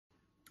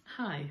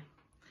Hi,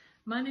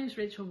 my name is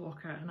Rachel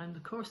Walker and I'm the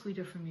course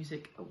leader for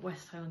music at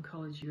West Highland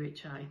College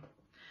UHI.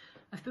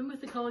 I've been with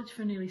the college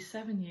for nearly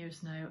 7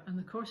 years now and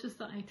the courses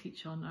that I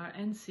teach on are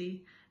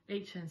NC,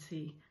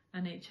 HNC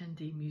and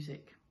HND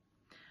music.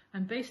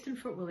 I'm based in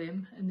Fort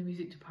William in the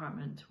music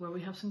department where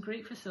we have some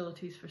great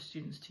facilities for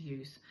students to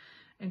use,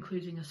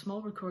 including a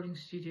small recording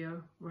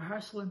studio,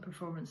 rehearsal and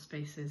performance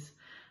spaces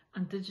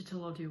and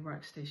digital audio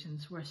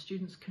workstations where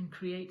students can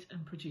create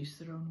and produce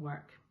their own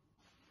work.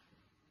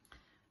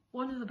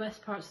 One of the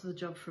best parts of the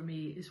job for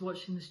me is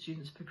watching the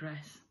students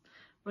progress,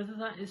 whether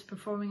that is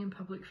performing in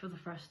public for the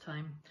first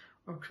time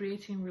or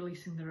creating and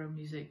releasing their own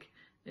music.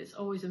 It's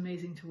always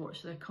amazing to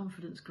watch their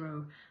confidence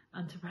grow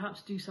and to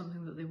perhaps do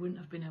something that they wouldn't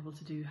have been able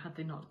to do had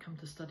they not come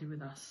to study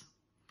with us.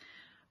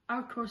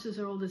 Our courses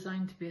are all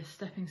designed to be a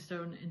stepping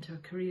stone into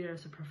a career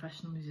as a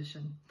professional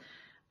musician,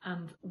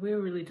 and we're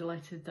really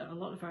delighted that a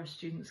lot of our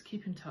students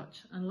keep in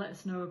touch and let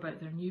us know about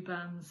their new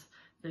bands,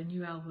 their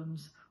new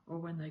albums, or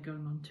when they're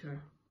going on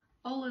tour.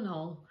 All in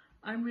all,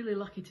 I'm really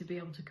lucky to be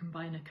able to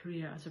combine a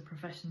career as a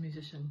professional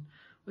musician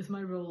with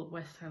my role at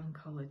West Highland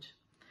College.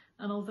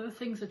 And although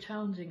things are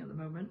challenging at the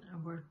moment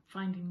and we're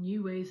finding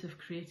new ways of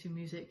creating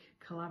music,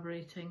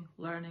 collaborating,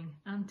 learning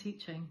and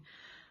teaching,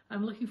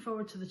 I'm looking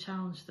forward to the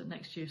challenge that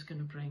next year is going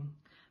to bring.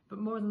 But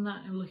more than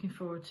that, I'm looking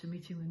forward to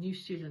meeting the new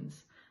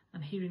students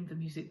and hearing the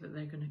music that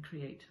they're going to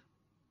create.